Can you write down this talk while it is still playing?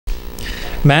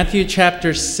Matthew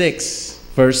chapter 6,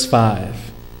 verse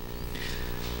 5.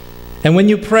 And when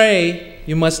you pray,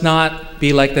 you must not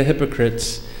be like the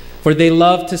hypocrites, for they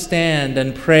love to stand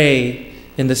and pray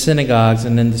in the synagogues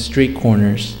and in the street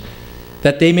corners,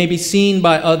 that they may be seen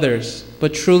by others.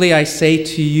 But truly I say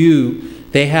to you,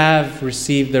 they have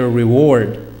received their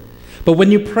reward. But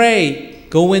when you pray,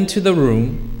 go into the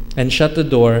room and shut the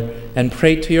door and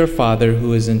pray to your Father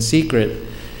who is in secret.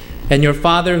 And your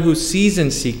Father who sees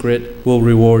in secret will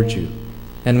reward you.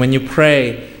 And when you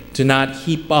pray, do not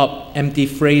heap up empty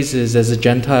phrases as the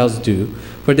Gentiles do,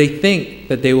 for they think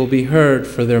that they will be heard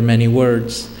for their many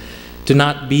words. Do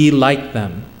not be like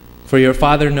them, for your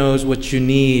Father knows what you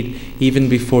need even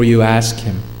before you ask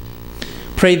Him.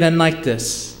 Pray then like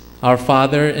this: Our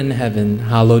Father in heaven,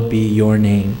 hallowed be your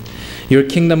name. Your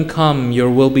kingdom come, your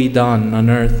will be done on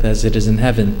earth as it is in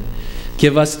heaven.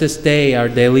 Give us this day our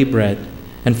daily bread,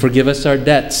 and forgive us our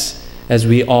debts as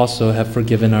we also have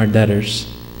forgiven our debtors.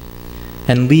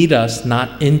 And lead us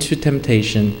not into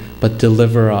temptation, but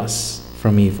deliver us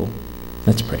from evil.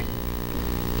 Let's pray.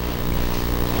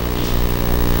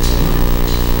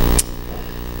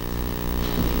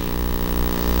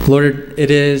 Lord,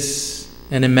 it is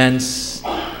an immense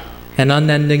and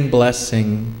unending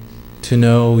blessing to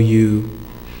know you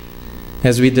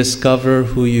as we discover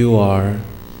who you are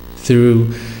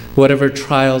through whatever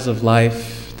trials of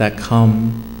life that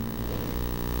come.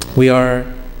 We are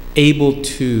able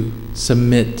to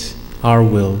submit our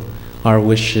will, our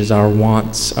wishes, our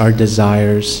wants, our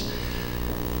desires,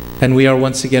 and we are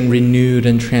once again renewed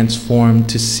and transformed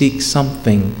to seek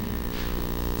something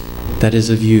that is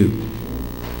of you.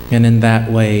 And in that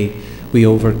way, we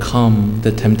overcome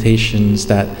the temptations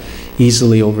that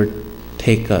easily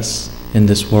overtake us in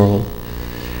this world.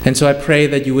 And so I pray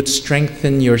that you would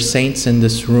strengthen your saints in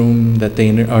this room, that they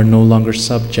are no longer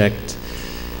subject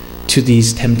to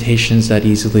these temptations that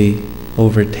easily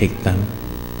overtake them.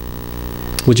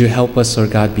 Would you help us,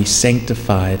 Lord God, be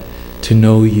sanctified to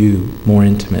know you more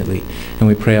intimately? And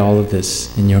we pray all of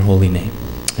this in your holy name.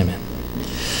 Amen.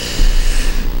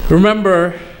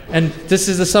 Remember, and this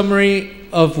is a summary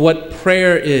of what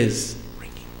prayer is.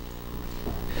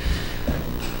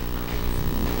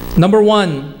 Number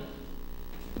one,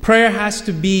 prayer has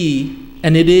to be,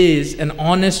 and it is, an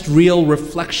honest, real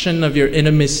reflection of your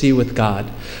intimacy with God.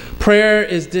 Prayer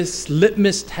is this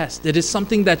litmus test. It is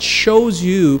something that shows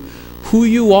you who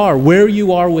you are, where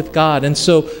you are with God. And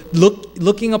so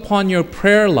looking upon your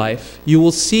prayer life, you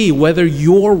will see whether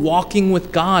you're walking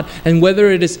with God and whether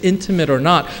it is intimate or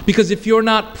not. Because if you're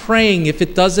not praying, if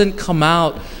it doesn't come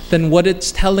out, then what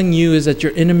it's telling you is that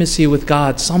your intimacy with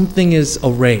God, something is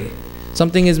array.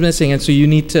 Something is missing, and so you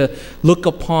need to look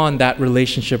upon that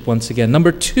relationship once again.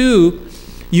 Number two,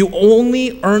 you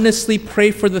only earnestly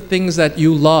pray for the things that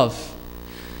you love.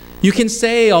 You can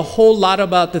say a whole lot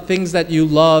about the things that you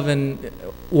love and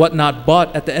whatnot,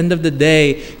 but at the end of the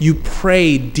day, you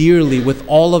pray dearly with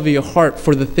all of your heart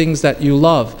for the things that you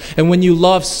love. And when you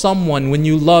love someone, when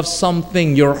you love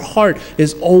something, your heart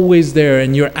is always there,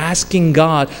 and you're asking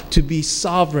God to be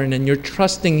sovereign, and you're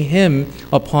trusting Him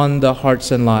upon the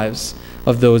hearts and lives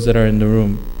of those that are in the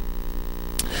room.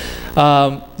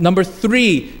 Number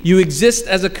three, you exist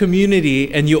as a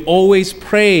community, and you always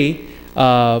pray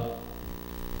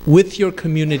with your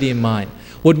community in mind.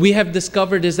 What we have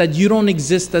discovered is that you don't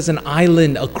exist as an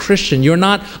island, a Christian. You're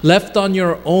not left on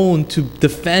your own to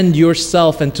defend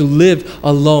yourself and to live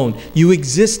alone. You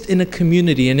exist in a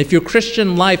community. And if your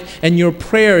Christian life and your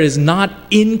prayer is not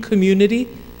in community,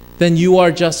 then you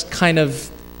are just kind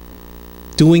of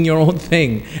doing your own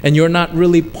thing. And you're not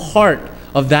really part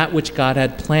of that which God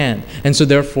had planned. And so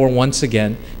therefore, once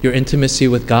again, your intimacy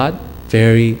with God,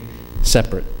 very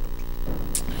separate.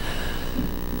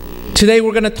 Today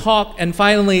we're going to talk, and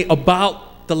finally,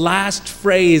 about the last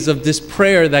phrase of this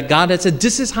prayer that God had said,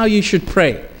 this is how you should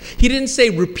pray. He didn't say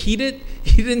repeat it.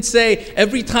 He didn't say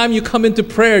every time you come into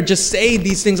prayer, just say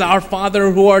these things, Our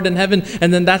Father who art in heaven,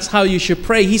 and then that's how you should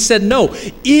pray. He said, no,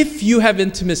 if you have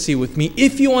intimacy with me,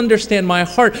 if you understand my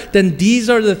heart, then these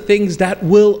are the things that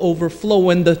will overflow.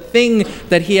 And the thing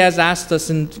that He has asked us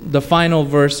in the final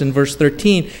verse, in verse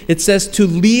 13, it says, to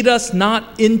lead us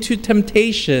not into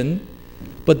temptation,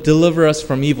 but deliver us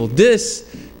from evil.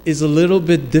 This is a little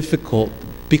bit difficult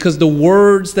because the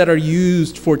words that are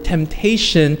used for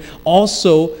temptation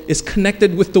also is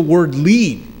connected with the word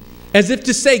lead. As if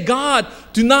to say, God,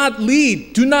 do not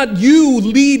lead. Do not you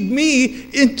lead me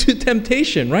into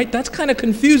temptation, right? That's kind of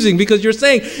confusing because you're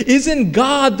saying, isn't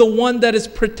God the one that is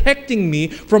protecting me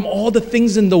from all the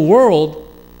things in the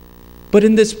world? But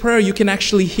in this prayer, you can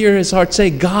actually hear His heart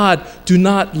say, God, do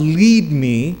not lead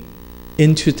me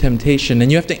into temptation.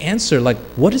 And you have to answer, like,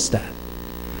 what is that?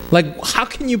 Like, how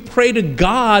can you pray to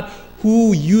God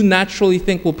who you naturally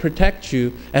think will protect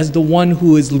you as the one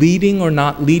who is leading or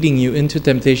not leading you into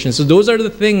temptation? So those are the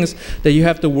things that you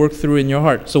have to work through in your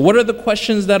heart. So what are the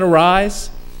questions that arise?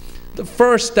 The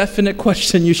first definite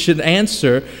question you should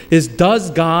answer is, does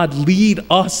God lead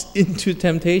us into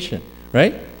temptation,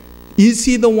 right? Is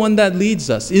He the one that leads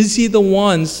us? Is He the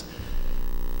ones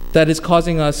that is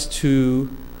causing us to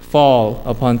fall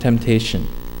upon temptation?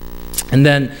 And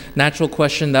then natural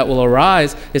question that will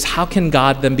arise is, how can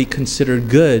God then be considered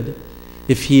good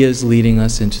if He is leading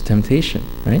us into temptation,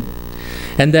 right?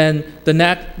 And then the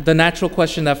natural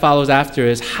question that follows after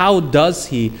is, how does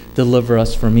He deliver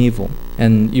us from evil?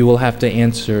 And you will have to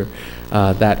answer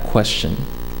that question.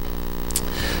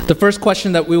 The first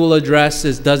question that we will address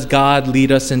is, does God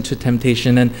lead us into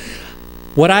temptation? And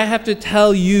what I have to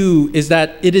tell you is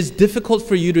that it is difficult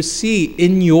for you to see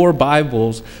in your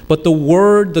Bibles, but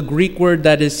the Greek word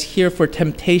that is here for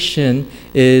temptation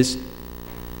is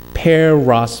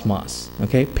perosmos,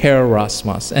 okay?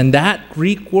 Perosmos. And that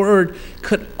Greek word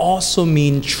could also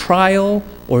mean trial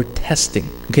or testing,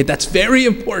 okay? That's very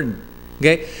important,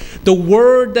 okay? The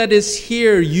word that is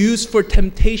here used for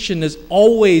temptation is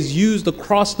always used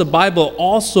across the Bible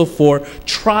also for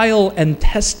trial and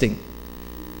testing.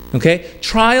 Okay?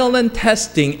 Trial and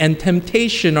testing and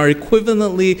temptation are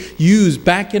equivalently used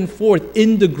back and forth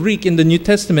in the Greek in the New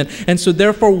Testament. And so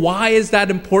therefore, why is that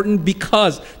important?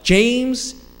 Because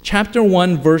James chapter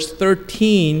 1 verse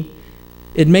 13,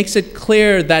 it makes it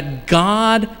clear that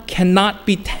God cannot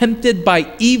be tempted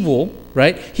by evil,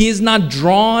 right? He is not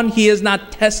drawn, He is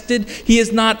not tested, He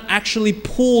is not actually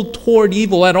pulled toward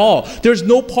evil at all. There's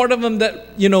no part of Him that,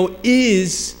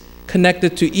 is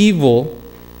connected to evil.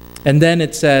 And then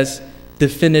it says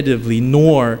definitively,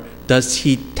 nor does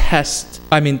He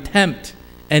tempt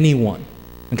anyone.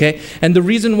 Okay? And the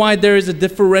reason why there is a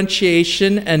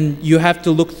differentiation, and you have to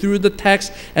look through the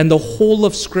text and the whole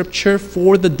of Scripture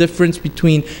for the difference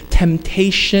between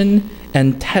temptation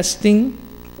and testing,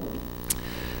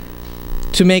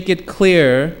 to make it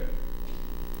clear,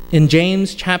 in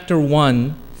James chapter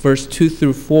 1, verse 2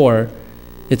 through 4,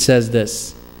 it says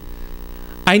this: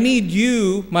 I need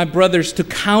you, my brothers, to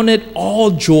count it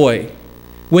all joy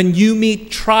when you meet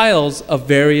trials of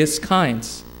various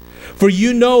kinds. For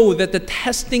you know that the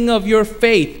testing of your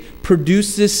faith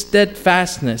produces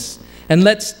steadfastness. And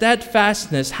let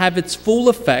steadfastness have its full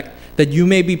effect, that you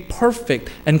may be perfect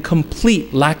and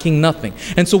complete, lacking nothing.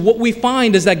 And so what we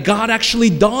find is that God actually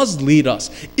does lead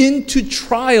us into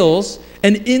trials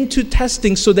and into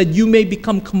testing so that you may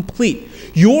become complete.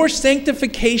 Your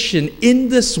sanctification in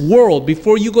this world,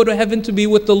 before you go to heaven to be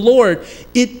with the Lord,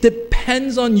 it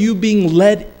depends on you being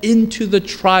led into the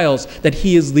trials that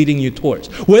He is leading you towards.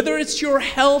 Whether it's your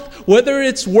health, whether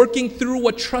it's working through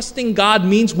what trusting God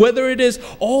means, whether it is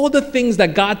all the things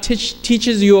that God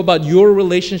teaches you about your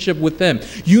relationship with Him,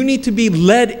 you need to be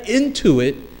led into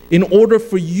it in order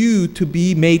for you to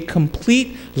be made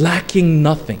complete, lacking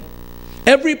nothing.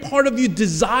 Every part of you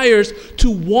desires to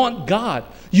want God.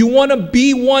 You want to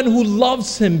be one who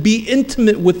loves Him, be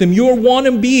intimate with Him. You want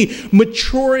to be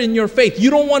mature in your faith.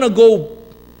 You don't want to go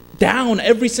down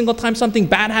every single time something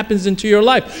bad happens into your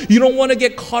life. You don't want to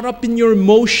get caught up in your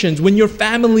emotions when your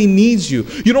family needs you.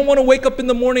 You don't want to wake up in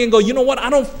the morning and go, you know what, I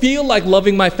don't feel like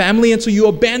loving my family, and so you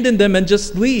abandon them and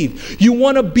just leave. You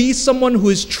want to be someone who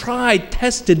is tried,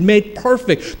 tested, made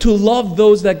perfect, to love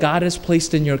those that God has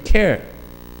placed in your care.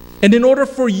 And in order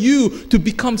for you to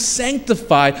become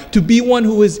sanctified, to be one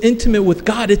who is intimate with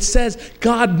God, it says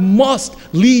God must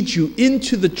lead you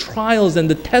into the trials and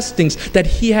the testings that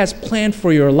He has planned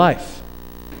for your life.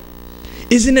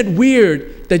 Isn't it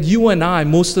weird that you and I,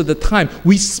 most of the time,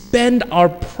 we spend our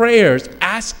prayers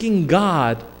asking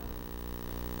God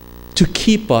to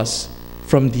keep us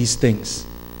from these things?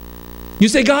 You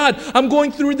say, God, I'm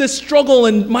going through this struggle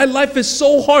and my life is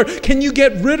so hard. Can you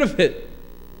get rid of it?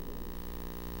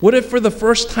 What if for the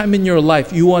first time in your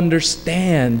life you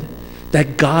understand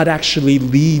that God actually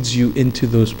leads you into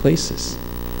those places?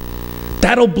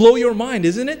 That'll blow your mind,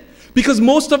 isn't it? Because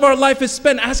most of our life is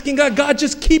spent asking God, God,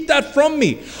 just keep that from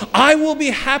me. I will be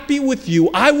happy with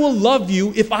you. I will love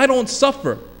you if I don't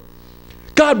suffer.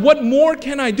 God, what more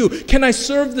can I do? Can I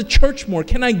serve the church more?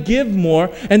 Can I give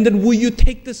more? And then will you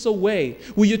take this away?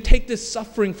 Will you take this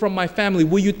suffering from my family?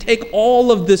 Will you take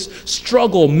all of this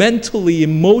struggle mentally,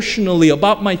 emotionally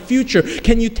about my future?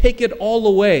 Can you take it all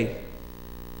away?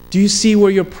 Do you see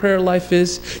where your prayer life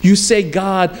is? You say,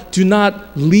 God, do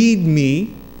not lead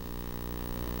me.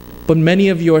 But many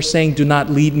of you are saying, do not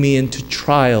lead me into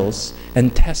trials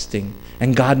and testing.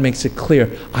 And God makes it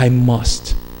clear, I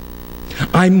must.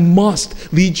 I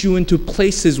must lead you into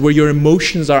places where your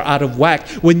emotions are out of whack,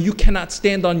 when you cannot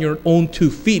stand on your own 2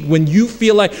 feet, when you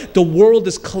feel like the world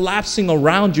is collapsing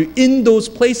around you. In those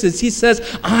places, he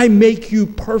says, I make you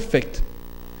perfect.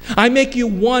 I make you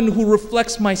one who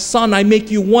reflects my Son. I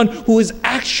make you one who is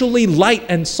actually light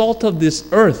and salt of this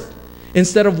earth,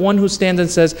 instead of one who stands and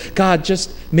says, God,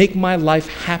 just make my life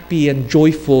happy and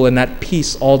joyful and at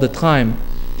peace all the time.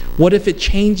 What if it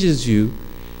changes you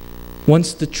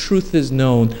once the truth is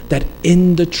known that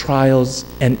in the trials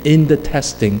and in the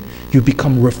testing, you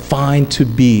become refined to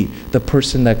be the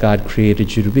person that God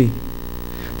created you to be?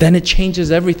 Then it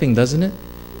changes everything, doesn't it?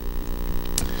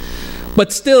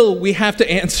 But still, we have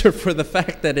to answer for the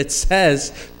fact that it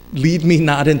says, lead me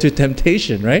not into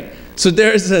temptation, right? So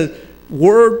there's a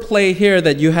word play here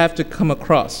that you have to come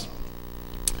across.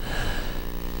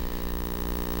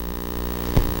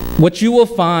 What you will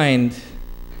find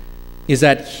is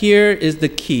that here is the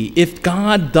key. If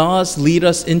God does lead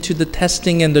us into the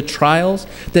testing and the trials,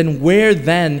 then where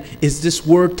then is this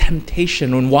word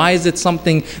temptation? And why is it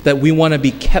something that we want to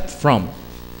be kept from?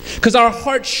 Because our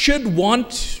heart should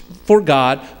want for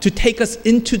God to take us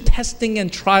into testing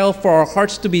and trial for our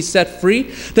hearts to be set free.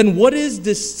 Then what is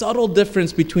this subtle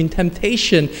difference between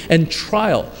temptation and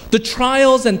trial? The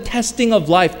trials and testing of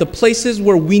life, the places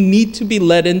where we need to be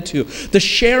led into, the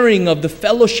sharing of the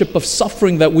fellowship of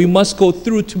suffering that we must go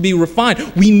through to be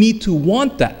refined, we need to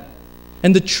want that.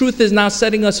 And the truth is now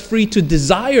setting us free to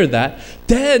desire that.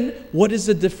 Then what is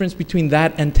the difference between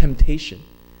that and temptation?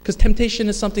 Because temptation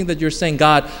is something that you're saying,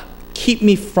 God, keep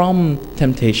me from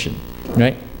temptation,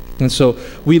 right? And so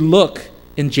we look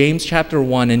in James chapter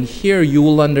 1, and here you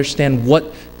will understand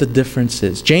what the difference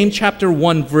is. James chapter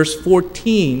 1, verse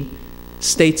 14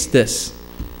 states this: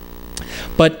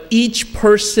 but each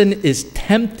person is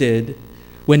tempted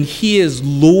when he is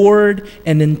lured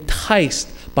and enticed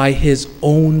by his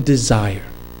own desire.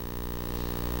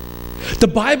 The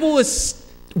Bible is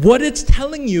what it's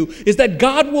telling you is that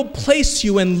God will place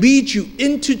you and lead you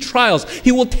into trials.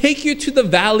 He will take you to the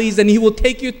valleys, and He will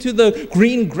take you to the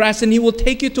green grass, and He will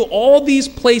take you to all these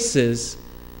places.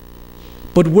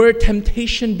 But where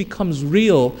temptation becomes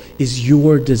real is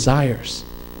your desires.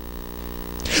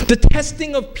 The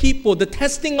testing of people, the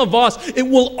testing of us, it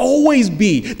will always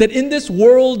be that in this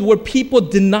world where people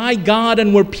deny God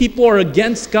and where people are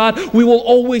against God, we will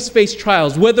always face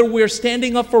trials. Whether we're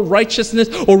standing up for righteousness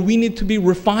or we need to be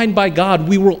refined by God,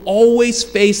 we will always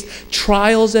face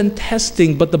trials and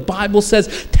testing. But the Bible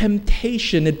says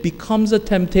temptation, it becomes a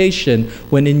temptation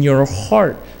when in your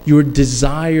heart your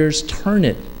desires turn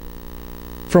it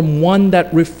from one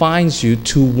that refines you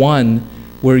to one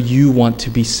where you want to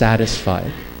be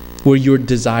satisfied, where your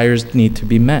desires need to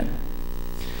be met.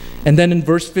 And then in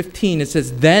verse 15 it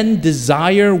says, then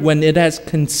desire, when it has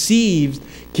conceived,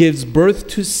 gives birth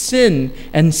to sin,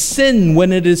 and sin,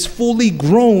 when it is fully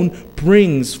grown,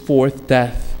 brings forth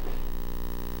death.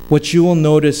 What you will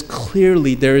notice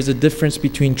clearly, there is a difference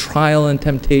between trial and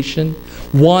temptation.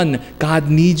 One, God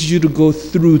needs you to go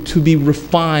through to be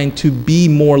refined, to be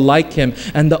more like Him.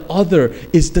 And the other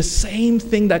is the same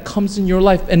thing that comes in your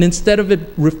life. And instead of it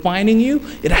refining you,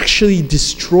 it actually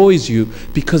destroys you,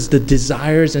 because the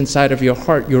desires inside of your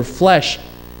heart, your flesh,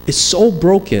 is so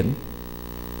broken.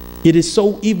 It is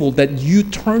so evil that you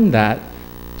turn that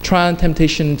trial and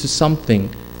temptation into something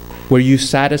where you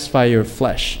satisfy your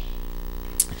flesh.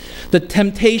 The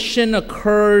temptation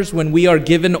occurs when we are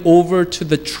given over to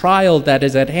the trial that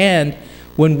is at hand,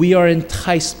 when we are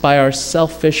enticed by our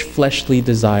selfish fleshly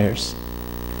desires.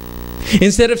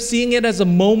 Instead of seeing it as a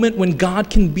moment when God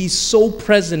can be so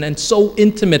present and so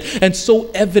intimate and so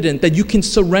evident that you can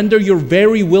surrender your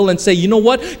very will and say, you know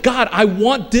what, God, I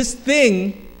want this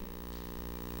thing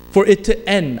for it to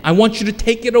end. I want you to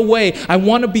take it away. I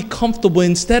want to be comfortable.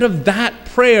 Instead of that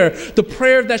prayer, the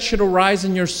prayer that should arise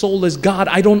in your soul is, God,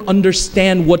 I don't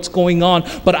understand what's going on,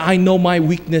 but I know my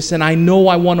weakness, and I know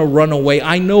I want to run away.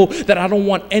 I know that I don't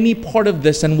want any part of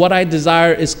this, and what I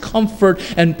desire is comfort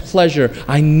and pleasure.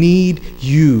 I need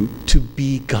you to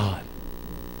be God.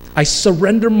 I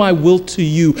surrender my will to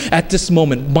you at this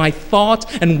moment. My thoughts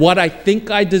and what I think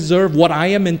I deserve, what I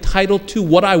am entitled to,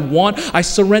 what I want, I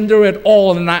surrender it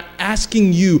all, and I'm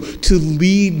asking you to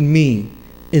lead me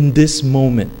in this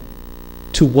moment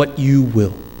to what you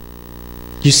will.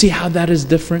 You see how that is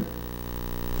different?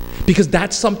 Because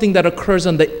that's something that occurs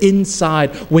on the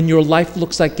inside when your life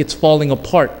looks like it's falling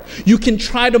apart. You can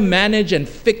try to manage and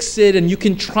fix it, and you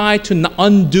can try to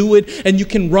undo it, and you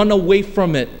can run away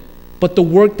from it. But the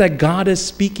work that God is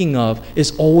speaking of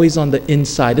is always on the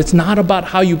inside. It's not about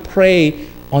how you pray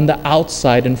on the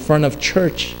outside in front of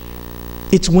church.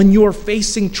 It's when you are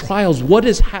facing trials. What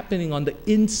is happening on the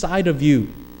inside of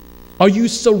you? Are you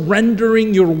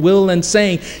surrendering your will and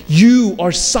saying, you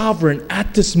are sovereign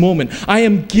at this moment? I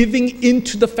am giving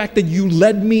into the fact that you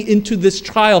led me into this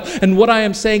trial. And what I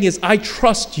am saying is, I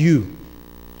trust you.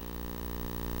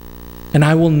 And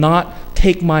I will not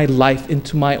take my life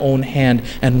into my own hand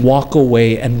and walk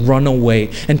away and run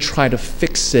away and try to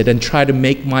fix it and try to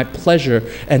make my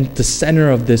pleasure and the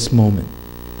center of this moment.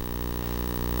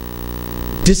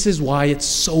 This is why it's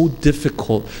so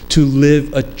difficult to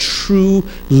live a true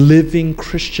living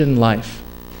Christian life.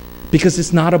 Because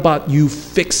it's not about you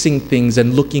fixing things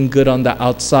and looking good on the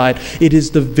outside. It is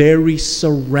the very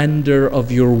surrender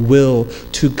of your will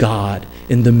to God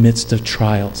in the midst of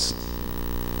trials.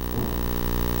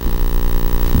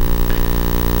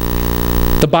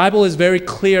 The Bible is very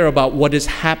clear about what is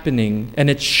happening, and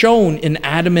it's shown in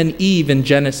Adam and Eve in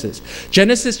Genesis.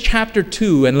 Genesis chapter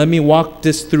 2, and let me walk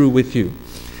this through with you.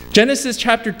 Genesis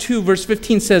chapter 2, verse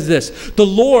 15 says this: the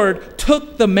Lord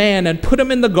took the man and put him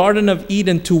in the Garden of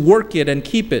Eden to work it and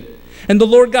keep it. And the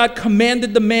Lord God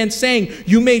commanded the man, saying,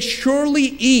 you may surely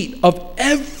eat of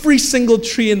every single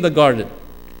tree in the garden.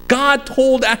 God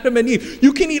told Adam and Eve,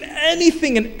 you can eat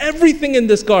anything and everything in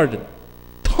this garden.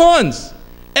 Tons.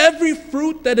 Every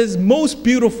fruit that is most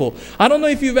beautiful. I don't know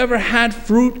if you've ever had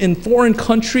fruit in foreign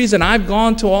countries, and I've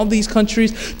gone to all these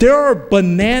countries. There are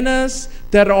bananas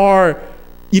that are,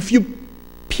 if you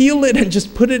peel it and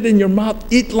just put it in your mouth,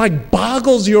 it like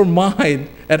boggles your mind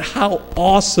at how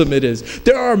awesome it is.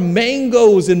 There are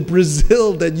mangoes in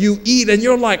Brazil that you eat and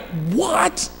you're like,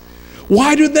 what?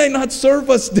 Why do they not serve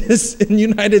us this in the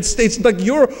United States? Like,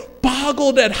 you're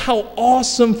boggled at how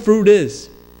awesome fruit is.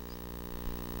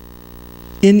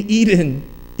 In Eden,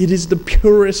 it is the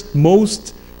purest,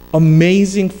 most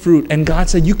amazing fruit. And God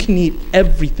said, you can eat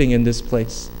everything in this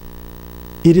place.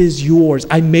 It is yours.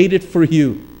 I made it for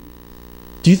you.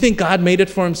 Do you think God made it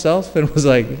for himself and was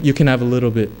like, you can have a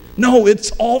little bit? No, it's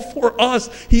all for us.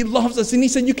 He loves us. And he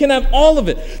said, you can have all of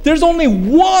it. There's only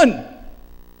one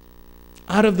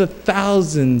out of the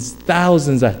thousands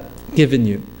I've given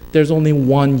you. There's only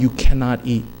one you cannot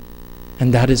eat.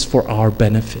 And that is for our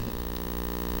benefit.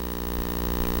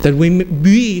 That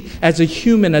we as a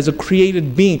human, as a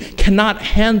created being, cannot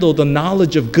handle the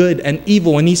knowledge of good and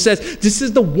evil. And he says, this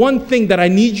is the one thing that I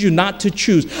need you not to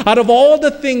choose. Out of all the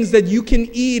things that you can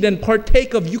eat and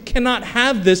partake of, you cannot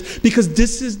have this, because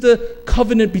this is the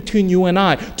covenant between you and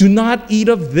I. Do not eat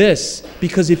of this,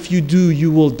 because if you do,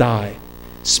 you will die.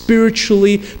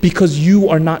 Spiritually, because you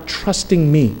are not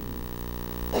trusting me.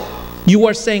 You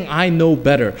are saying, I know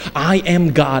better. I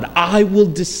am God. I will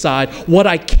decide what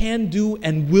I can do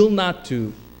and will not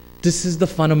do. This is the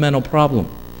fundamental problem.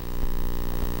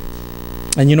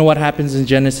 And you know what happens in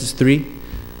Genesis 3?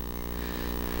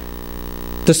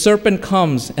 The serpent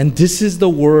comes, and this is the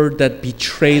word that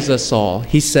betrays us all.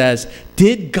 He says,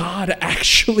 did God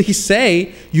actually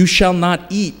say, you shall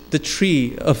not eat the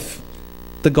tree of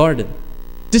the garden?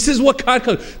 This is what God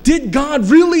comes. Did God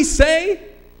really say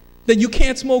that you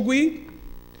can't smoke weed?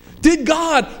 Did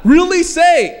God really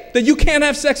say that you can't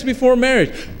have sex before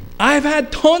marriage? I've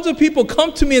had tons of people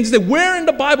come to me and say, where in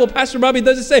the Bible, Pastor Bobby,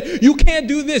 does it say you can't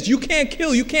do this, you can't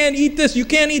kill, you can't eat this, you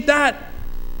can't eat that?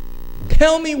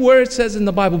 Tell me where it says in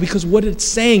the Bible, because what it's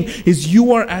saying is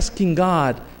you are asking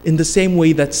God in the same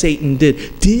way that Satan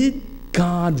did. Did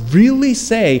God really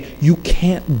say you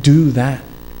can't do that?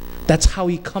 That's how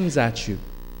he comes at you.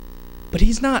 But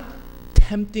he's not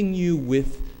tempting you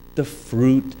with the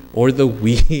fruit or the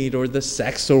weed or the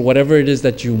sex or whatever it is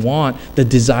that you want, the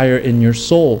desire in your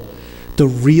soul. The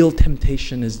real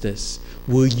temptation is this: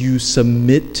 will you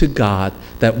submit to God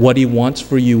that what he wants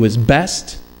for you is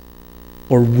best,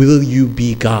 or will you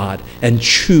be God and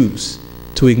choose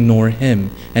to ignore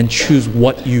him and choose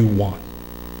what you want?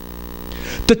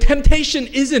 The temptation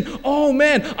isn't, oh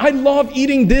man, I love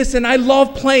eating this and I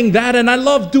love playing that and I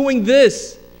love doing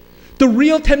this. The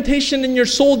real temptation in your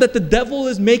soul that the devil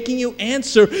is making you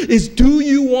answer is, do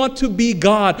you want to be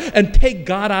God and take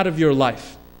God out of your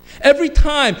life? Every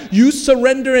time you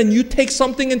surrender and you take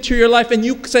something into your life and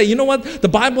you say, you know what, the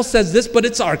Bible says this, but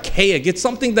it's archaic. It's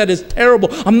something that is terrible.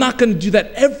 I'm not going to do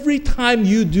that. Every time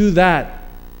you do that,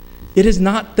 it is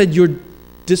not that you're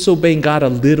disobeying God a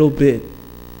little bit.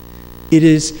 It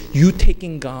is you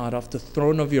taking God off the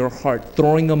throne of your heart,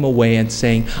 throwing him away and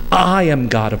saying, I am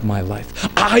God of my life.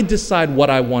 I decide what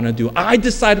I want to do. I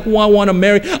decide who I want to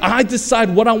marry. I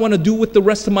decide what I want to do with the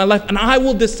rest of my life. And I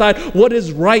will decide what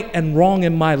is right and wrong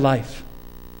in my life.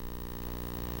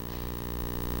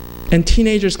 And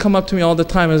teenagers come up to me all the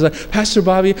time and say, Pastor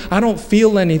Bobby, I don't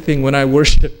feel anything when I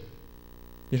worship.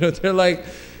 You know, they're like,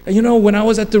 you know, when I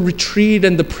was at the retreat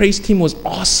and the praise team was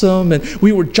awesome and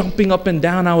we were jumping up and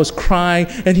down, I was crying.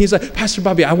 And he's like, Pastor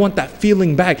Bobby, I want that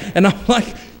feeling back. And I'm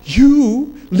like,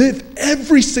 you live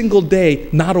every single day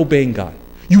not obeying God.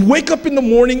 You wake up in the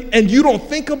morning and you don't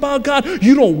think about God.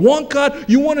 You don't want God.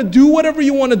 You want to do whatever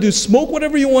you want to do, smoke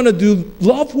whatever you want to do,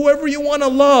 love whoever you want to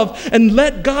love, and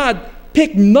let God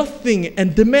pick nothing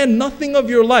and demand nothing of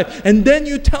your life. And then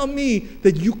you tell me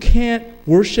that you can't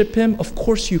worship Him? Of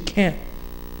course you can't.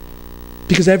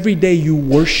 Because every day you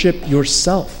worship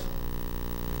yourself.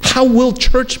 How will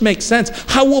church make sense?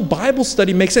 How will Bible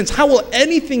study make sense? How will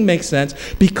anything make sense?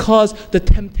 Because the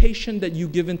temptation that you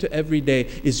give into every day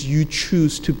is you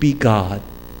choose to be God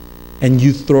and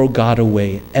you throw God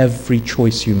away every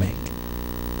choice you make.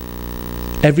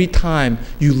 Every time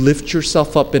you lift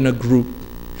yourself up in a group,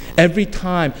 every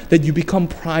time that you become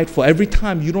prideful, every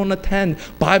time you don't attend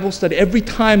Bible study, every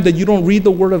time that you don't read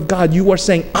the Word of God, you are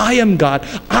saying, I am God.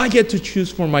 I get to choose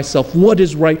for myself what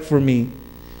is right for me.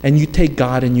 And you take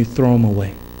God and you throw Him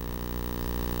away.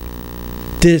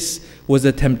 This was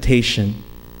a temptation.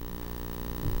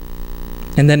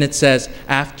 And then it says,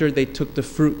 after they took the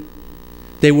fruit,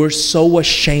 they were so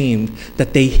ashamed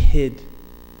that they hid.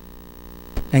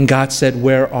 And God said,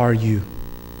 where are you?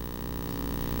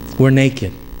 We're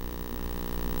naked.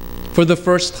 For the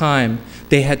first time,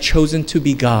 they had chosen to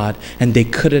be God and they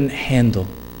couldn't handle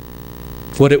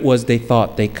what it was they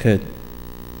thought they could.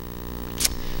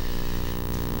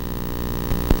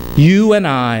 You and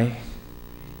I,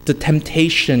 the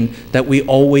temptation that we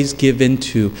always give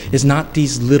into is not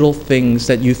these little things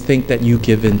that you think that you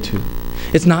give into.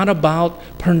 It's not about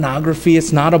pornography.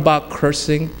 It's not about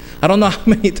cursing. I don't know how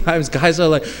many times guys are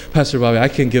like, Pastor Bobby, I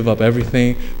can give up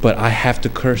everything, but I have to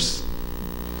curse.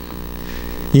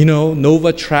 You know,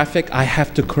 Nova traffic, I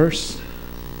have to curse.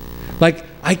 Like,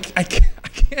 I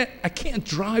can't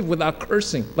drive without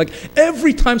cursing. Like,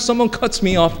 every time someone cuts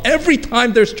me off, every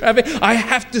time there's traffic, I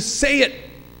have to say it.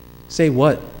 Say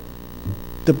what?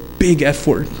 The big F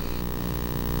word.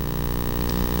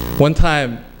 One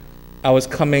time, I was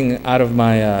coming out of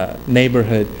my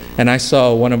neighborhood and I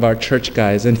saw one of our church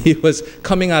guys and he was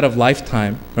coming out of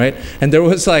Lifetime, right? And there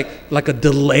was like a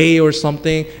delay or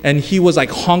something and he was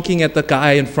like honking at the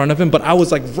guy in front of him, but I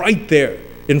was like right there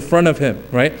in front of him,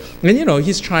 right? And you know,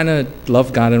 he's trying to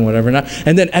love God and whatever.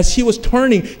 And then as he was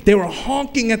turning, they were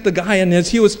honking at the guy, and as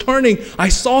he was turning, I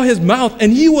saw his mouth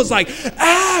and he was like,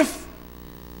 F!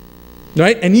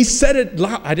 Right? And he said it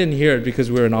loud. I didn't hear it because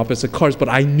we were in opposite cars, but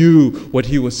I knew what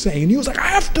he was saying. And he was like,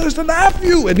 F this and F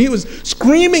you! And he was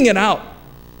screaming it out.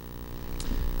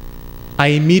 I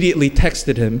immediately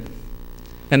texted him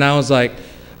and I was like,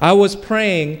 I was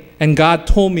praying and God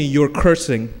told me you're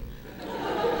cursing.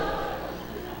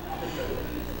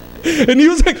 And he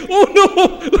was like, oh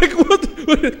no, like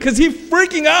what? Because he's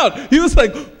freaking out. He was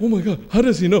like, oh my God, how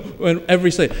does he know? And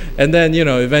and then, you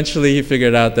know, eventually he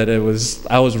figured out that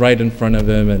I was right in front of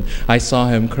him and I saw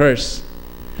him curse.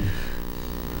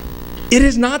 It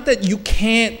is not that you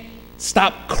can't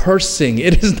stop cursing.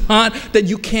 It is not that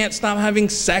you can't stop having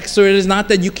sex, or it is not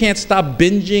that you can't stop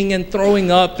binging and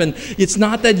throwing up, and it's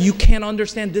not that you can't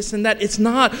understand this and that. It's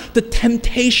not the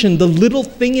temptation, the little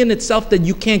thing in itself that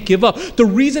you can't give up. The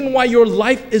reason why your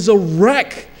life is a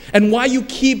wreck and why you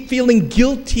keep feeling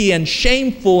guilty and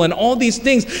shameful and all these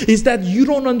things is that you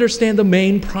don't understand the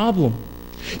main problem.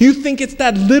 You think it's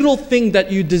that little thing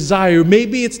that you desire.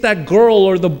 Maybe it's that girl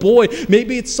or the boy.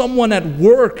 Maybe it's someone at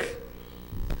work.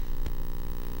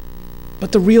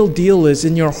 But the real deal is,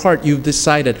 in your heart, you've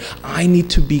decided, I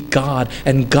need to be God,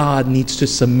 and God needs to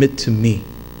submit to me.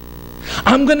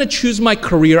 I'm going to choose my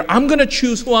career. I'm going to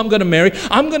choose who I'm going to marry.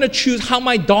 I'm going to choose how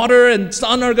my daughter and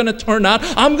son are going to turn out.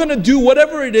 I'm going to do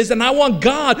whatever it is, and I want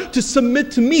God to submit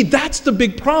to me. That's the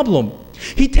big problem.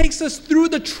 He takes us through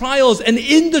the trials, and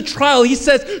in the trial, He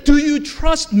says, do you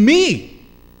trust me?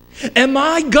 Am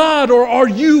I God, or are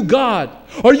you God?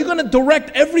 Are you going to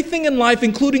direct everything in life,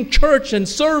 including church and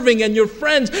serving and your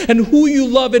friends and who you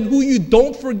love and who you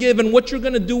don't forgive and what you're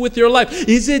going to do with your life?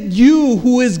 Is it you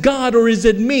who is God, or is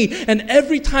it me? And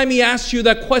every time He asks you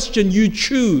that question, you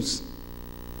choose.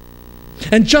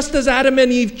 And just as Adam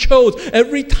and Eve chose,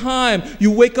 every time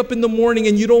you wake up in the morning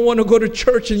and you don't want to go to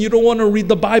church and you don't want to read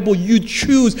the Bible, you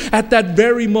choose at that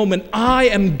very moment, I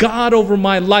am God over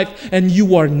my life and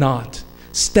you are not.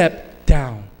 Step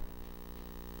down.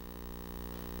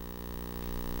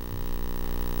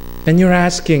 And you're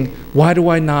asking, why do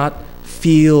I not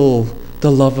feel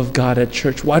the love of God at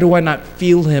church? Why do I not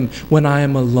feel Him when I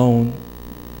am alone?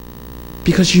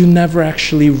 Because you never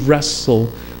actually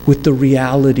wrestle with the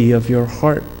reality of your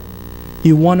heart.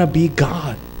 You want to be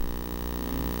God.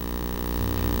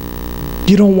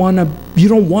 You don't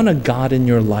want a God in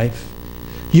your life.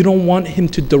 You don't want him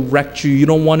to direct you. You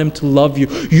don't want him to love you.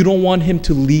 You don't want him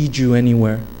to lead you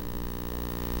anywhere.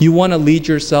 You want to lead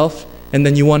yourself, and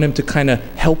then you want him to kind of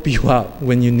help you out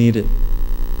when you need it.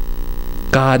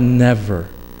 God never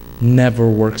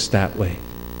works that way.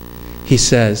 He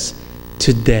says,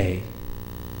 today,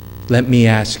 let me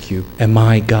ask you, am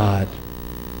I God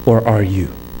or are you?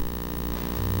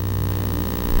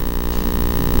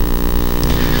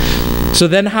 So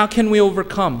then how can we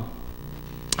overcome?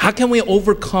 How can we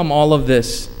overcome all of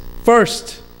this?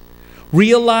 First,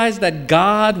 realize that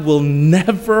God will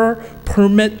never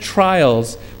permit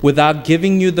trials without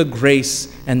giving you the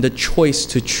grace and the choice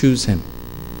to choose him.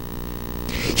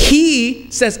 He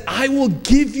says, I will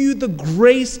give you the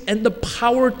grace and the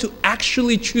power to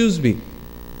actually choose me.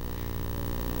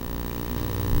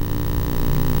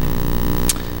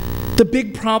 The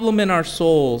big problem in our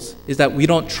souls is that we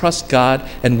don't trust God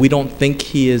and we don't think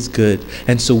he is good.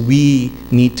 And so we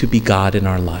need to be God in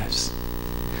our lives.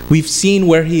 We've seen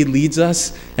where he leads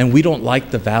us and we don't like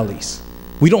the valleys.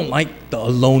 We don't like the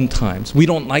alone times. We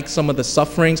don't like some of the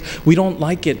sufferings. We don't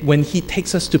like it when he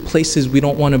takes us to places we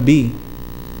don't want to be.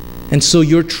 And so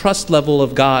your trust level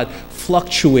of God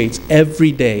fluctuates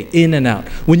every day, in and out.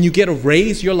 When you get a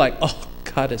raise, you're like, oh,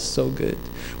 God is so good.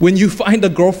 When you find a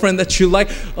girlfriend that you like,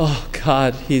 oh,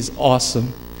 God, he's awesome.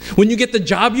 When you get the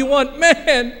job you want,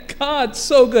 man, God,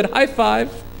 so good. High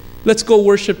five. Let's go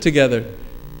worship together.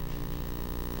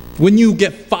 When you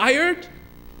get fired,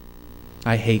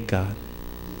 I hate God.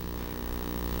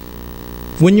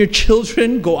 When your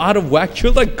children go out of whack,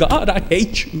 you're like, God, I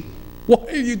hate you. Why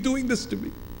are you doing this to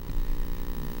me?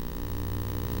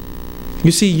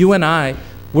 You see, you and I,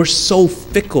 we're so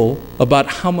fickle about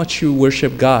how much you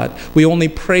worship God. We only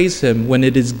praise him when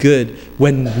it is good,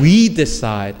 when we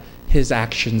decide his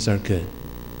actions are good.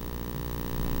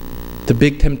 The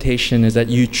big temptation is that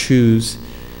you choose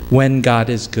when God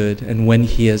is good and when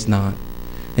he is not.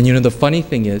 And you know, the funny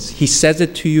thing is, he says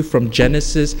it to you from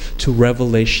Genesis to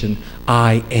Revelation,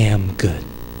 I am good.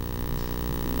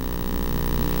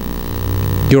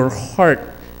 Your heart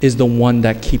is the one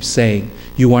that keeps saying,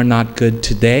 you are not good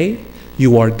today,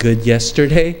 you are good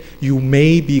yesterday, you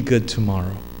may be good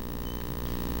tomorrow.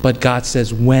 But God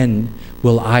says, when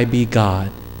will I be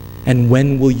God? And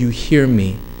when will you hear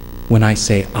me when I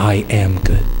say, I am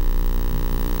good?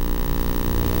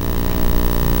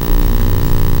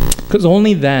 Because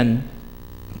only then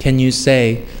can you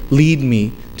say, lead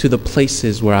me to the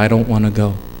places where I don't want to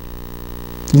go.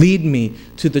 Lead me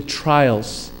to the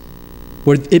trials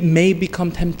where it may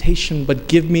become temptation, but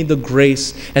give me the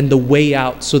grace and the way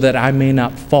out so that I may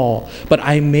not fall, but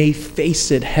I may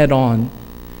face it head on,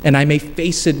 and I may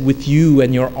face it with you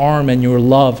and your arm and your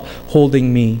love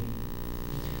holding me.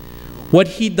 What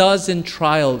he does in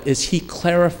trial is he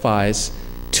clarifies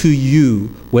to you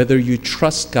whether you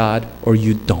trust God or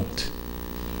you don't,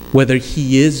 whether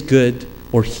he is good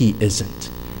or he isn't.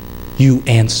 You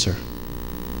answer.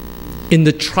 In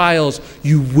the trials,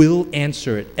 you will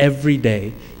answer it every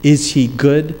day. Is he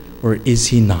good or is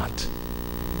he not?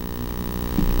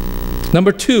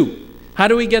 Number two, how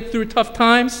do we get through tough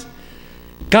times?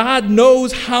 God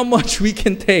knows how much we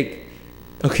can take.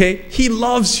 Okay? He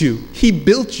loves you. He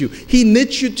built you. He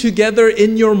knit you together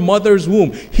in your mother's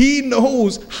womb. He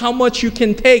knows how much you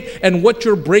can take and what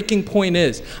your breaking point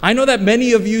is. I know that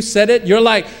many of you said it. You're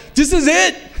like, this is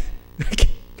it.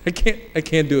 I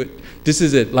can't do it. This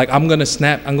is it. Like, I'm going to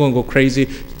snap. I'm going to go crazy.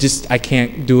 I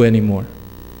can't do anymore.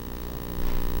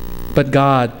 But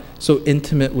God, so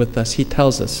intimate with us, he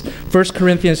tells us. 1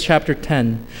 Corinthians chapter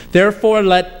 10. Therefore,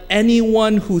 let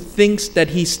anyone who thinks that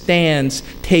he stands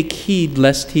take heed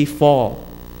lest he fall.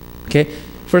 Okay?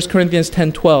 1 Corinthians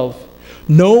 10:12.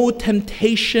 No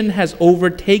temptation has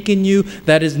overtaken you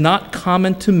that is not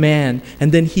common to man.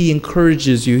 And then he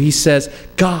encourages you. He says,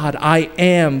 God,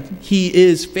 he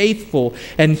is faithful,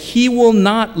 and he will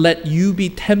not let you be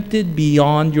tempted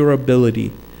beyond your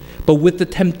ability. But with the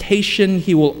temptation,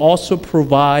 he will also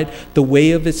provide the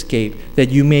way of escape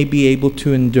that you may be able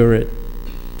to endure it.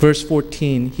 Verse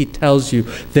 14, he tells you,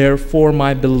 therefore,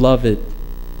 my beloved,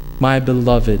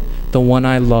 the one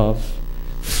I love,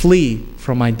 flee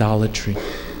from idolatry.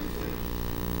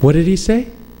 What did he say?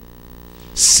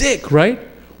 Sick, right?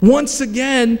 Once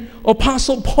again,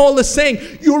 Apostle Paul is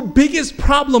saying, your biggest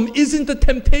problem isn't the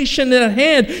temptation at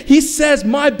hand. He says,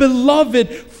 my beloved,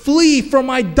 flee from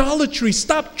idolatry.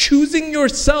 Stop choosing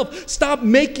yourself. Stop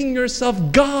making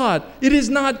yourself God. It is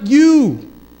not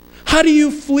you. How do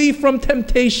you flee from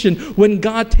temptation? When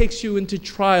God takes you into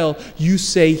trial, you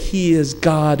say he is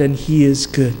God and he is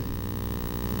good.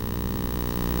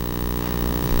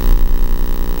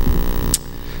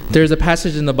 There's a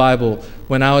passage in the Bible.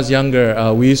 When I was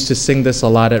younger, we used to sing this a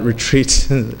lot at retreats.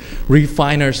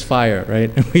 Refiner's fire, right?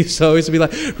 And we used to always be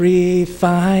like,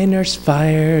 refiner's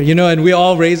fire, you know, and we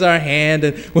all raise our hand.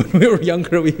 And when we were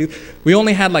younger, we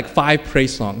only had like 5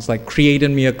 praise songs, like Create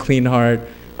in Me a Clean Heart,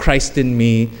 Christ in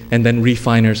Me, and then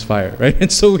Refiner's Fire, right?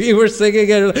 And so we were singing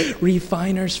it, like,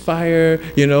 Refiner's Fire,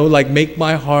 you know, like make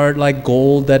my heart like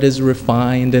gold that is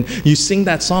refined. And you sing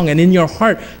that song, and in your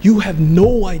heart, you have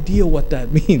no idea what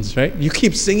that means, right? You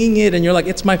keep singing it, and you're like,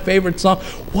 it's my favorite song.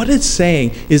 What it's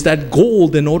saying is that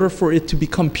gold, in order for it to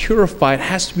become purified,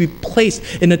 has to be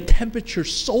placed in a temperature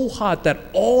so hot that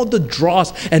all the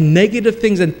dross and negative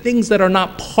things and things that are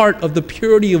not part of the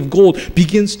purity of gold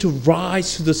begins to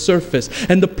rise to the surface.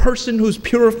 And the person who's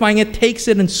purifying it takes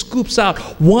it and scoops out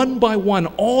one by one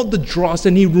all the dross,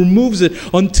 and he removes it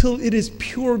until it is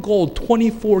pure gold,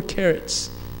 24 carats.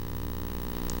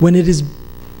 When it is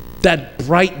that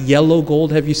bright yellow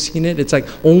gold, have you seen it? It's like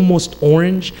almost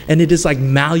orange, and it is like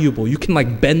malleable. You can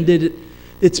like bend it.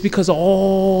 It's because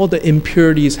all the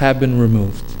impurities have been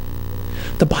removed.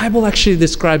 The Bible actually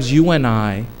describes you and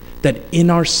I that in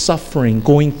our suffering,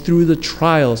 going through the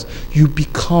trials, you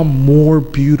become more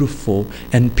beautiful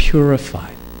and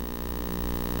purified.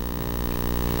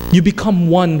 You become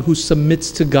one who submits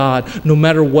to God no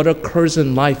matter what occurs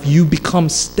in life. You become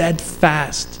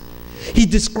steadfast. He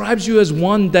describes you as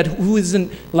one who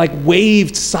isn't like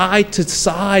waved side to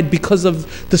side because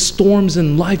of the storms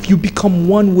in life. You become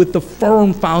one with a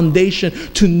firm foundation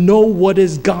to know what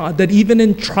is God. That even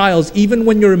in trials, even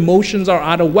when your emotions are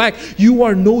out of whack, you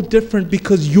are no different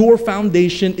because your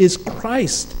foundation is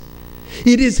Christ.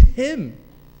 It is Him.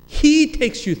 He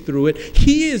takes you through it.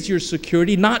 He is your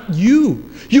security, not you.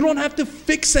 You don't have to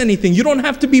fix anything. You don't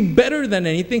have to be better than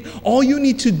anything. All you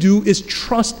need to do is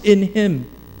trust in Him.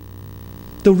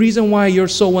 The reason why you're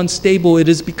so unstable, it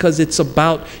is because it's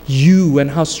about you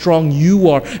and how strong you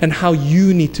are and how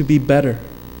you need to be better.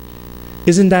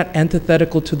 Isn't that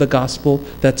antithetical to the gospel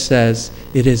that says,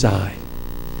 it is I.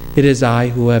 It is I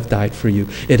who have died for you.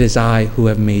 It is I who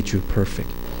have made you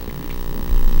perfect.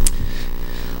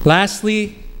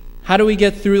 Lastly, how do we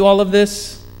get through all of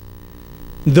this?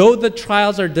 Though the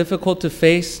trials are difficult to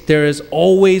face, there is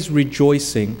always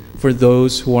rejoicing for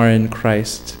those who are in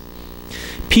Christ.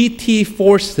 P.T.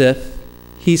 Forsyth,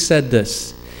 he said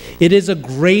this: it is a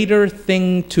greater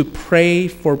thing to pray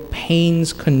for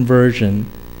pain's conversion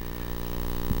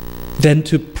than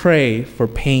to pray for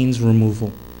pain's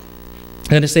removal. I'm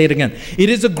going to say it again. It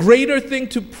is a greater thing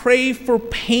to pray for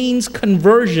pain's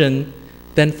conversion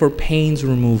than for pain's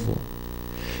removal.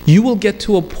 You will get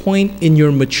to a point in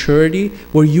your maturity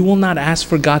where you will not ask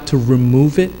for God to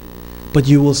remove it, but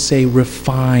you will say,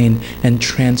 refine and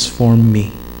transform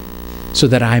me, so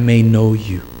that I may know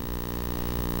you.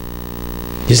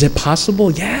 Is it possible?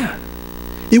 Yeah.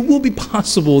 It will be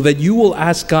possible that you will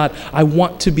ask God, I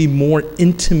want to be more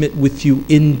intimate with you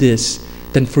in this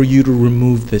than for you to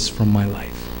remove this from my life.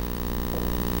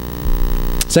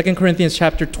 2 Corinthians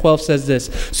chapter 12 says this: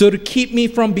 so to keep me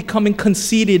from becoming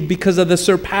conceited because of the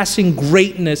surpassing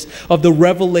greatness of the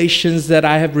revelations that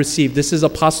I have received. This is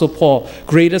Apostle Paul,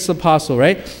 greatest apostle,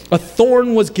 right? A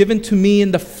thorn was given to me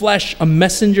in the flesh, a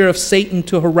messenger of Satan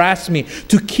to harass me,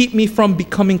 to keep me from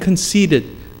becoming conceited.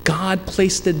 God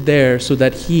placed it there so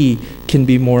that He can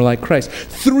be more like Christ.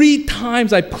 3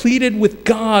 times I pleaded with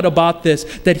God about this,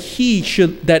 that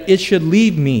it should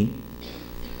leave me.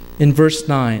 In verse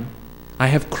 9, I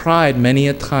have cried many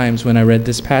a times when I read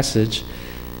this passage,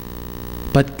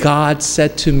 but God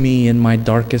said to me in my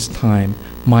darkest time,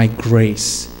 my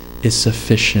grace is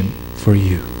sufficient for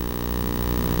you.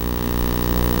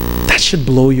 That should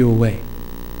blow you away.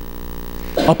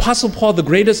 Apostle Paul, the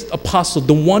greatest apostle,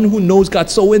 the one who knows God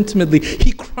so intimately,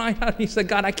 he cried out and he said,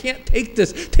 God, I can't take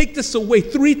this. Take this away.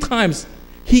 3 times.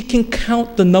 He can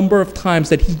count the number of times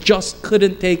that he just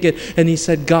couldn't take it. And he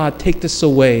said, God, take this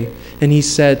away. And he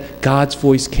said, God's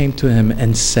voice came to him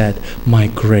and said, my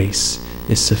grace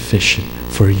is sufficient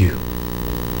for you.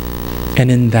 And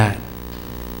in that,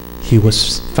 he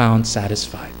was found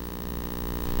satisfied.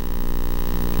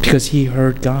 Because he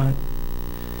heard God.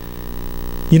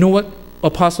 You know what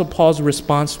Apostle Paul's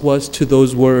response was to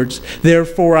those words?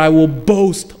 Therefore, I will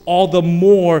boast all the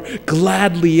more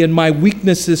gladly in my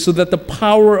weaknesses, so that the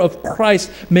power of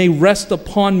Christ may rest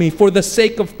upon me. For the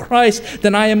sake of Christ,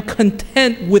 then I am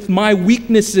content with my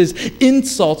weaknesses,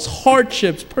 insults,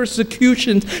 hardships,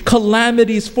 persecutions,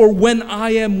 calamities. For when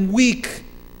I am weak,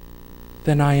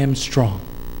 then I am strong.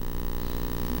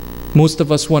 Most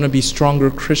of us want to be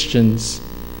stronger Christians,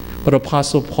 but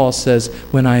Apostle Paul says,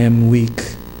 when I am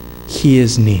weak, He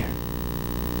is near.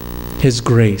 His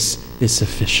grace is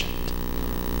sufficient.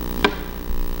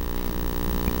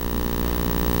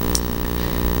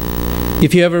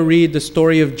 If you ever read the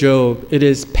story of Job, it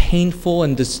is painful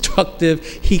and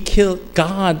destructive.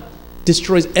 God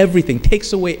destroys everything,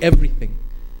 takes away everything.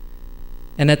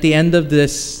 And at the end of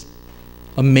this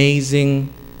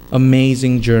amazing,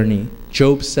 amazing journey,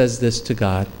 Job says this to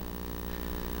God: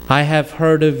 I have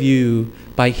heard of you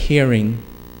by hearing,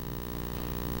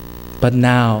 but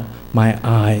now my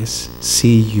eyes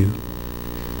see you.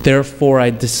 Therefore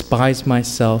I despise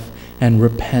myself and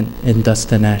repent in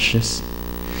dust and ashes.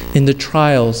 In the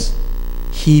trials,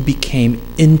 he became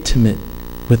intimate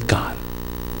with God.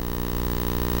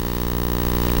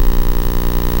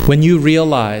 When you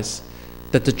realize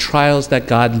that the trials that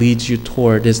God leads you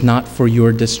toward is not for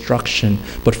your destruction,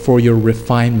 but for your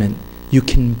refinement, you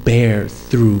can bear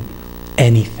through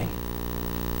anything.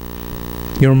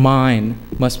 Your mind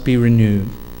must be renewed.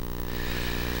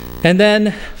 And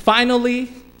then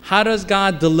finally, how does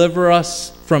God deliver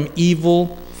us from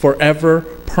evil forever,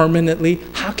 permanently?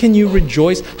 How can you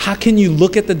rejoice? How can you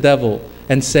look at the devil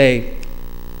and say,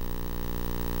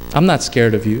 I'm not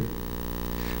scared of you?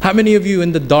 How many of you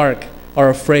in the dark are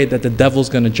afraid that the devil's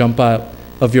going to jump out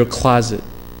of your closet?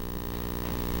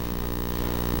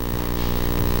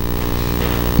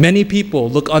 Many people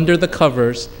look under the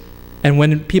covers, and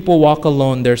when people walk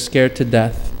alone, they're scared to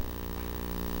death.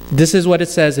 This is what it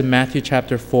says in Matthew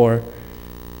chapter 4.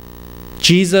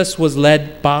 Jesus was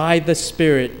led by the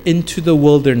Spirit into the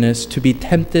wilderness to be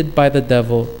tempted by the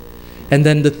devil. And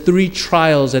then the 3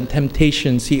 trials and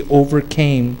temptations he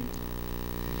overcame.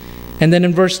 And then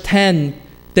in verse 10,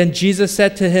 then Jesus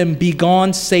said to him,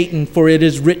 Begone, Satan, for it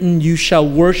is written, You shall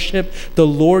worship the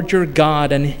Lord your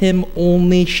God, and him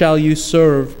only shall you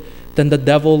serve. Then the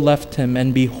devil left him,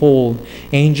 and behold,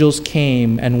 angels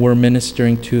came and were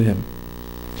ministering to him.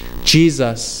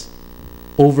 Jesus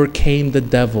overcame the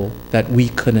devil that we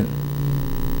couldn't.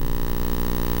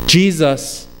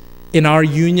 Jesus, in our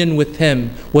union with him,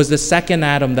 was the second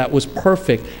Adam that was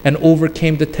perfect and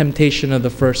overcame the temptation of the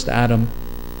first Adam.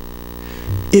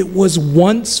 It was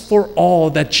once for all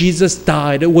that Jesus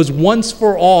died. It was once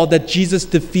for all that Jesus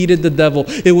defeated the devil.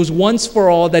 It was once for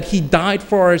all that he died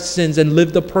for our sins and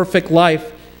lived a perfect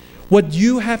life. What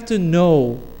you have to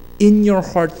know in your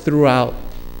heart throughout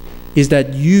is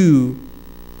that you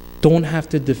don't have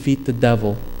to defeat the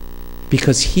devil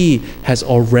because he has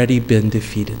already been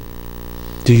defeated.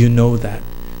 Do you know that?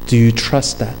 Do you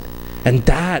trust that? And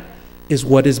that is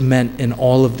what is meant in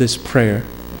all of this prayer.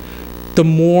 The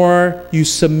more you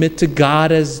submit to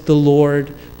God as the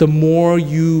Lord, the more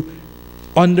you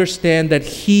understand that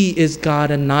he is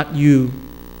God and not you.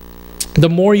 The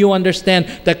more you understand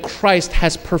that Christ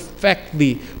has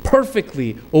perfectly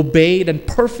obeyed and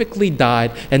perfectly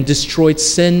died and destroyed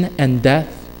sin and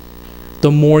death, the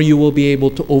more you will be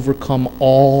able to overcome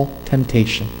all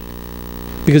temptation.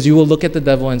 Because you will look at the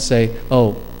devil and say,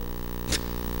 oh,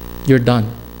 you're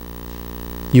done.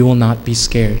 You will not be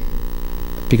scared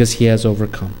because he has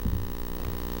overcome.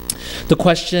 The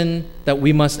question that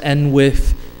we must end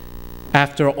with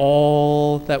after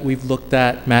all that we've looked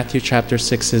at Matthew chapter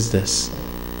 6 is this: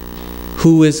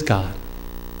 who is God?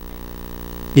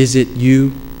 Is it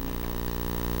you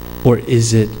or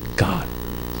is it God?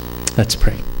 Let's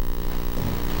pray.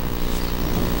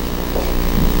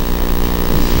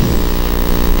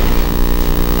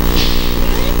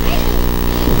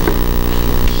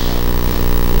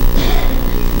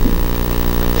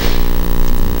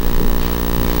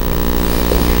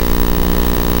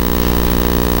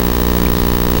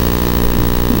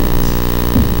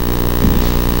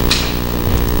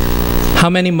 How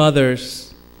many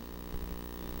mothers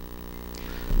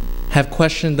have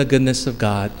questioned the goodness of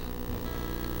God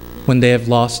when they have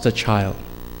lost a child,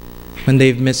 when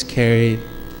they've miscarried,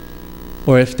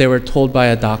 or if they were told by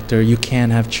a doctor, you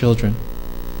can't have children?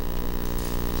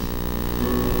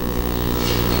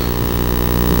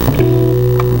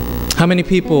 How many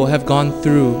people have gone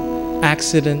through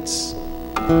accidents,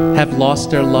 have lost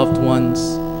their loved ones,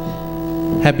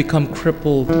 have become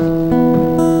crippled?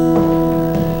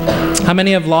 How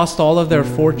many have lost all of their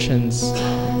fortunes?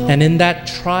 And in that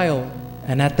trial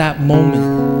and at that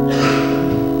moment,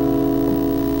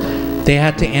 they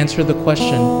had to answer the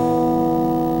question,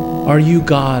 are you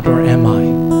God or am I?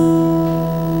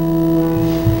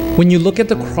 When you look at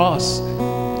the cross,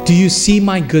 do you see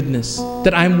my goodness?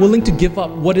 That I'm willing to give up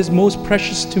what is most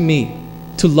precious to me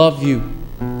to love you?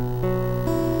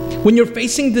 When you're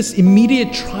facing this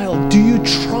immediate trial, do you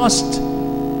trust?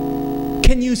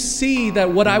 Can you see that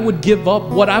what I would give up,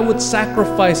 what I would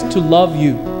sacrifice to love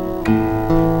you?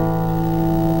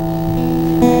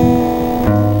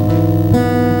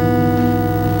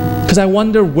 Because I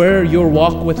wonder where your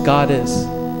walk with God is.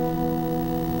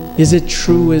 Is it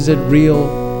true? Is it real?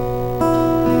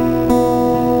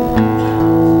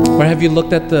 have you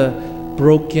looked at the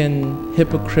broken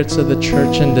hypocrites of the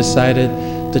church and decided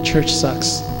the church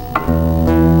sucks?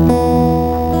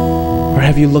 Or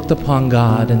have you looked upon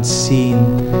God and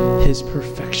seen His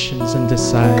perfections and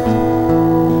decide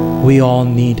we all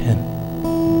need Him?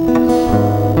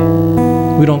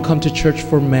 We don't come to church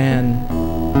for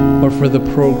man or for the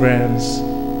programs.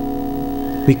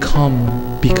 We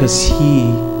come because He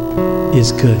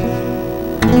is good.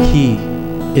 He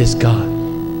is God.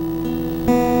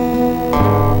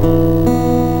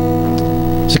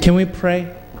 So can we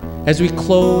pray as we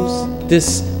close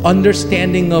this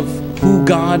understanding of who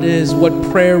God is, what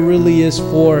prayer really is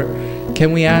for?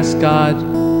 Can we ask God,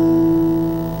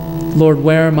 Lord,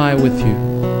 where am I with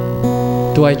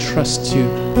you? Do I trust you?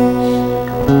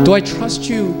 Do I trust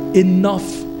you enough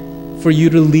for you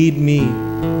to lead me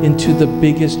into the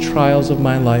biggest trials of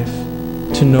my life,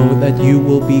 to know that you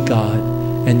will be God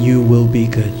and you will be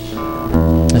good?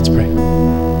 Let's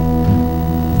pray.